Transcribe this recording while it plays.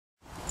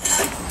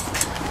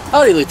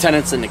Howdy,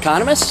 lieutenants and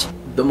economists.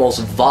 The most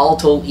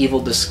volatile,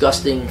 evil,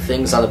 disgusting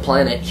things on the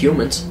planet,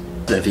 humans.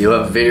 If you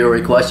have a video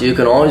request, you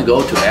can always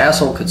go to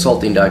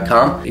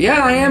AuthorConsultant.com.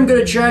 Yeah, I am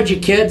gonna charge you,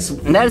 kids.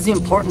 And that is the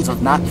importance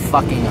of not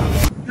fucking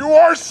up. You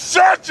are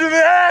such an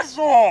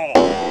asshole!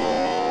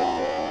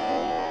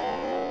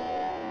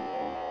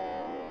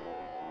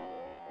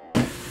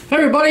 Hey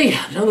everybody,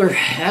 another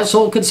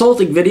asshole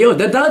consulting video.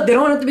 They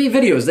don't have to be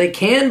videos, they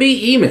can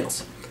be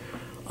emails.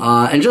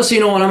 And just so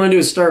you know, what I'm going to do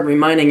is start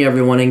reminding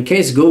everyone, in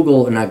case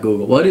Google, or not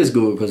Google, well it is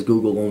Google because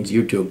Google owns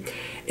YouTube.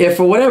 If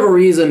for whatever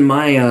reason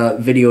my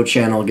video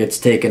channel gets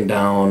taken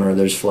down or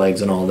there's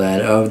flags and all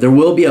that, there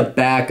will be a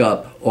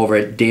backup over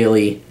at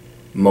Daily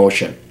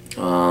Motion.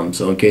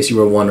 So in case you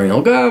were wondering,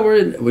 oh god,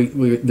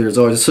 there's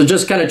always, so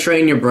just kind of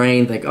train your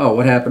brain, think, oh,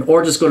 what happened?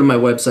 Or just go to my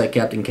website,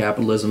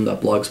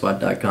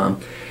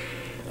 captaincapitalism.blogspot.com.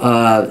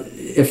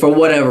 If for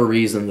whatever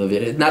reason the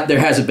video, there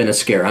hasn't been a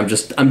scare,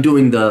 I'm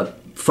doing the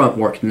front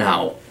work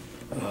now,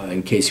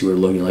 in case you were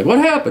looking like, what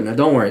happened? Now,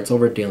 don't worry, it's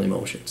over at Daily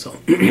Motion. So,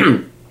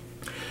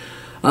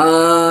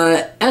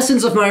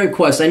 essence of my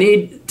request, I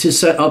need to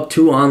set up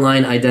 2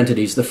 online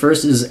identities. The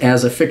first is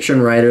as a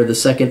fiction writer, the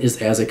second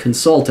is as a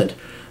consultant.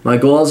 My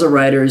goal as a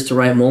writer is to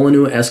write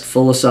Molyneux-esque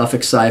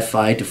philosophic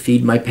sci-fi to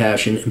feed my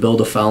passion and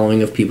build a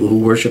following of people who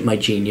worship my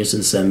genius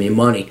and send me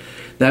money.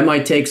 That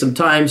might take some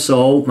time,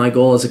 so my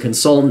goal as a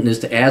consultant is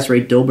to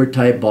ass-rate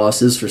Dilbert-type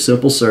bosses for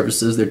simple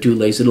services they're too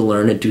lazy to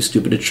learn and too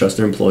stupid to trust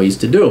their employees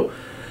to do.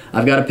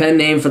 I've got a pen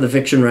name for the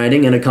fiction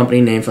writing and a company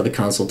name for the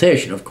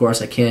consultation. Of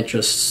course, I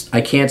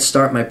can't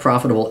start my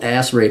profitable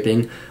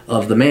ass-raping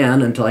of the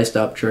man until I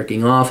stop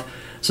jerking off,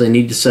 so I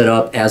need to set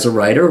up as a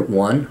writer,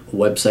 1, a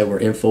website where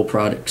info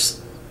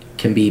products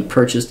can be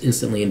purchased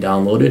instantly and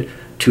downloaded,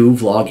 2,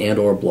 vlog and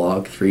or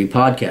blog, 3,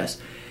 podcast.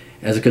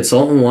 As a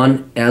consultant,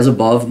 1, as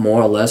above,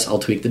 more or less, I'll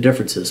tweak the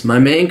differences. My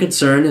main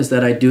concern is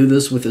that I do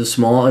this with as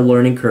small a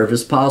learning curve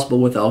as possible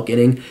without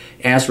getting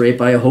ass-raped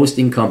by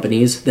hosting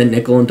companies that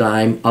nickel and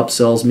dime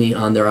upsells me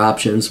on their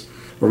options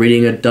or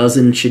reading a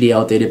dozen shitty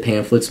outdated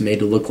pamphlets made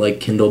to look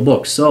like Kindle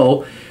books.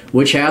 So,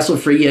 which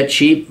hassle-free yet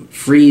cheap,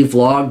 free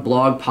vlog,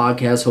 blog,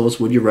 podcast host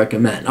would you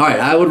recommend?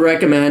 Alright, I would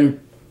recommend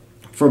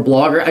for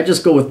Blogger, I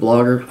just go with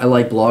Blogger. I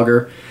like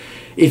Blogger.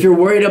 If you're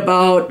worried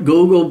about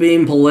Google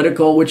being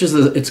political, which is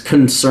its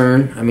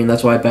concern, I mean,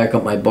 that's why I back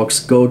up my books,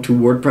 go to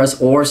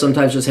WordPress, or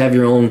sometimes just have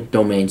your own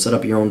domain, set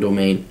up your own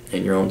domain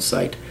and your own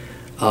site.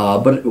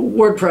 But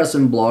WordPress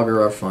and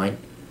Blogger are fine.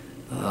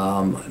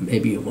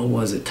 Maybe, what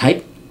was it,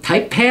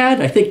 TypePad?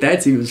 I think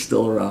that's even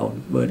still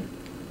around, but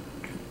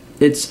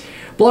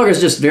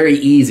Blogger's just very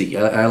easy.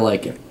 I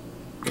like it.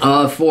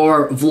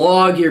 For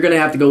vlog, you're going to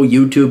have to go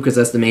YouTube because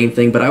that's the main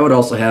thing, but I would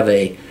also have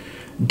a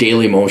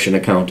Daily Motion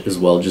account as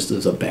well, just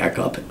as a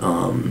backup,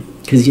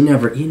 because you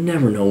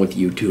never know with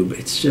YouTube.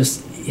 It's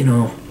just, you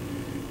know,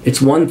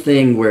 it's one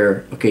thing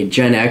where, okay,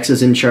 Gen X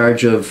is in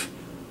charge of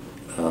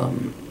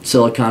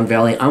Silicon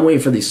Valley. I'm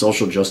waiting for these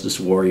social justice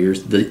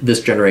warriors,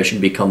 this generation,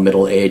 to become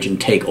middle age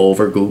and take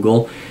over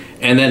Google,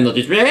 and then they'll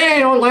just, hey, I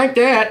don't like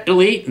that,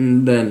 delete,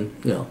 and then,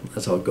 you know,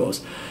 that's how it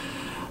goes.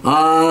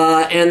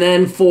 And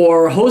then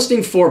for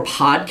hosting for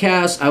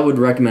podcasts, I would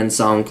recommend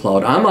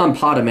SoundCloud. I'm on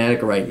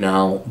Podomatic right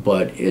now,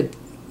 but it's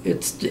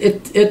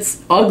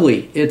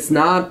ugly. It's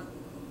not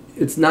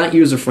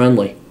user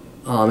friendly.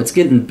 It's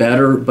getting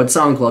better, but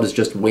SoundCloud is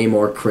just way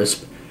more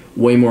crisp,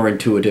 way more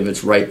intuitive.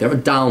 It's right there.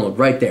 Download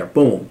right there.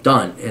 Boom,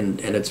 done. And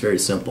it's very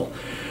simple.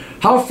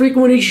 How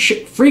frequently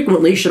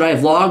should I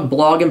vlog,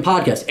 blog, and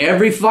podcast?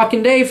 Every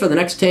fucking day for the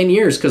next 10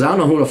 years, because I don't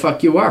know who the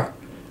fuck you are.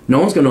 No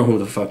one's going to know who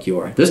the fuck you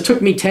are. This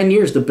took me 10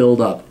 years to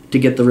build up, to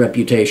get the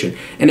reputation.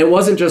 And it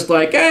wasn't just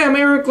like, hey, I'm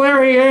Eric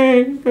Larry.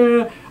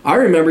 Hey. I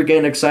remember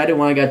getting excited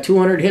when I got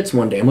 200 hits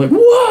one day. I'm like,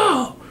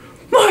 whoa,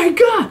 my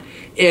God.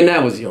 And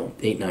that was,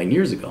 8, 9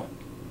 years ago.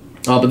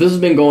 But this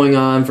has been going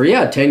on for,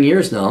 10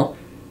 years now.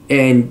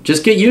 And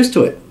just get used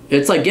to it.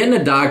 It's like getting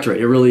a doctorate.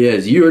 It really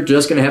is. You're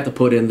just going to have to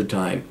put in the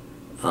time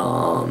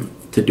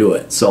to do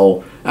it.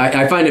 So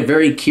I find it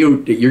very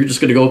cute that you're just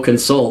going to go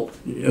consult.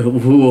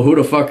 Who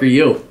the fuck are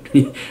you?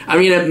 I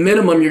mean, at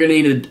minimum, you're going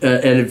to need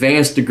an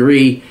advanced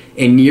degree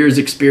and years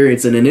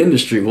experience in an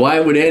industry. Why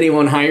would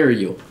anyone hire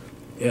you?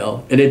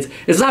 And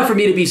it's not for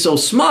me to be so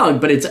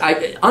smug, but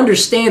I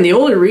understand the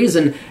only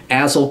reason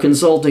asshole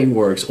consulting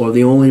works, or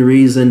the only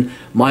reason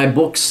my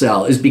books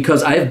sell, is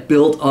because I've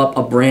built up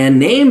a brand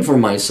name for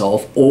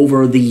myself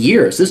over the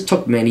years. This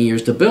took many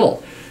years to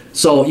build.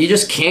 So you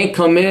just can't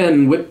come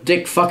in with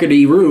dick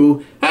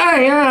fuckity-roo,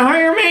 hey,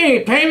 hire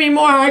me, pay me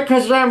more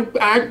because I'm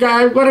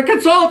going to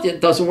consult you.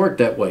 It doesn't work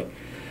that way.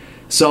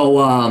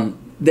 So,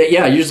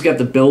 you just got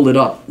to build it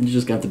up. You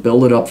just got to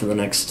build it up for the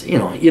next, you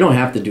don't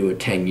have to do it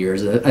 10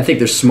 years. I think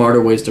there's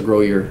smarter ways to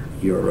grow your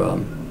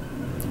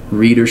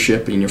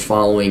readership and your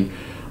following,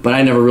 but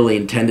I never really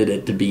intended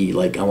it to be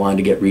like I wanted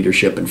to get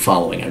readership and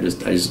following. I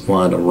just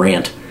wanted to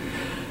rant.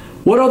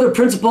 What other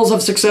principles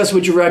of success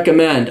would you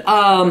recommend?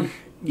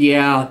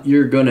 Yeah,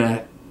 you're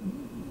gonna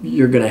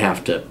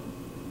have to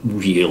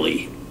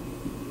really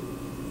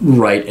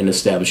right and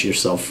establish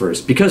yourself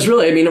first. Because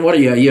really, I mean, what are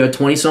you? You're a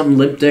 20-something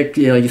limp dick.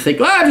 You know, you think,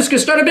 I'm just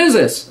gonna start a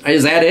business.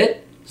 Is that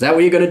it? Is that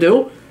what you're gonna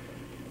do?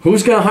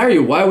 Who's gonna hire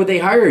you? Why would they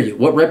hire you?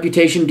 What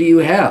reputation do you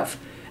have?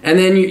 And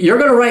then you're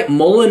gonna write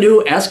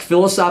Molyneux-esque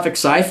philosophic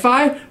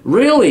sci-fi?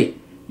 Really?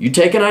 You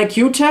take an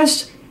IQ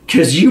test?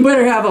 Because you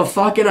better have a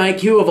fucking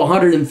IQ of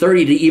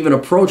 130 to even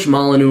approach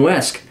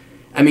Molyneux-esque.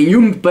 I mean,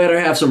 you better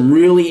have some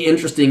really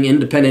interesting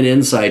independent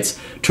insights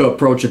to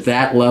approach at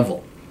that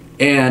level.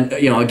 And,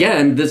 you know,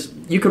 again,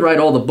 you could write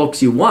all the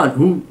books you want.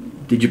 Who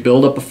did you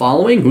build up a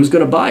following? Who's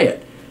going to buy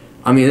it?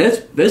 I mean,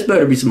 this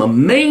better be some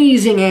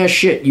amazing-ass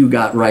shit you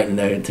got writing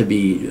there to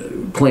be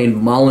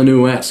playing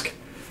Molyneux-esque.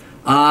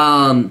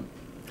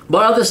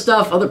 But other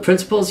stuff, other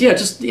principles, yeah,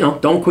 just, you know,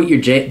 don't quit your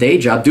day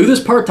job. Do this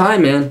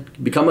part-time, man.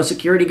 Become a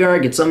security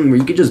guard. Get something where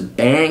you can just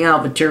bang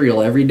out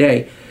material every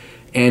day.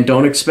 And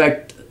don't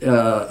expect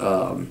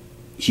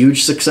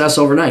huge success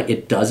overnight.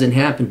 It doesn't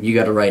happen. You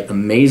got to write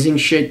amazing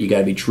shit. You got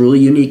to be truly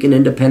unique and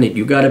independent.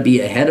 You got to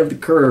be ahead of the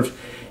curve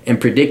and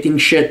predicting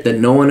shit that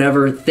no one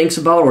ever thinks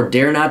about or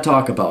dare not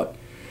talk about.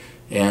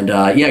 And,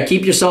 yeah,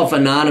 keep yourself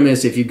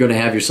anonymous if you're going to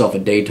have yourself a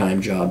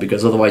daytime job,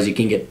 because otherwise you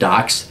can get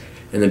doxxed.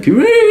 And then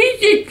people,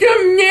 you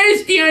come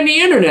nasty on the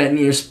internet, and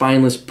your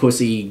spineless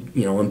pussy,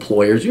 you know,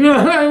 employers, we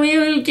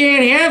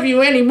can't have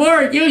you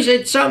anymore. You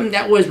said something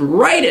that was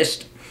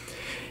rightist.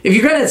 If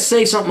you're going to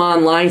say something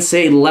online,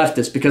 say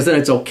leftist, because then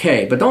it's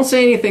okay. But don't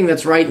say anything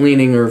that's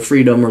right-leaning or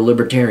freedom or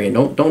libertarian.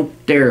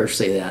 Don't dare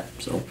say that.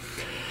 So,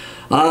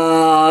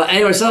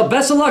 anyway, so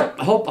best of luck.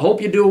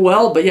 Hope you do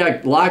well. But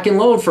yeah, lock and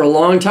load for a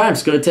long time.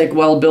 It's going to take a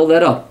while to build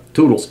that up.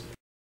 Toodles.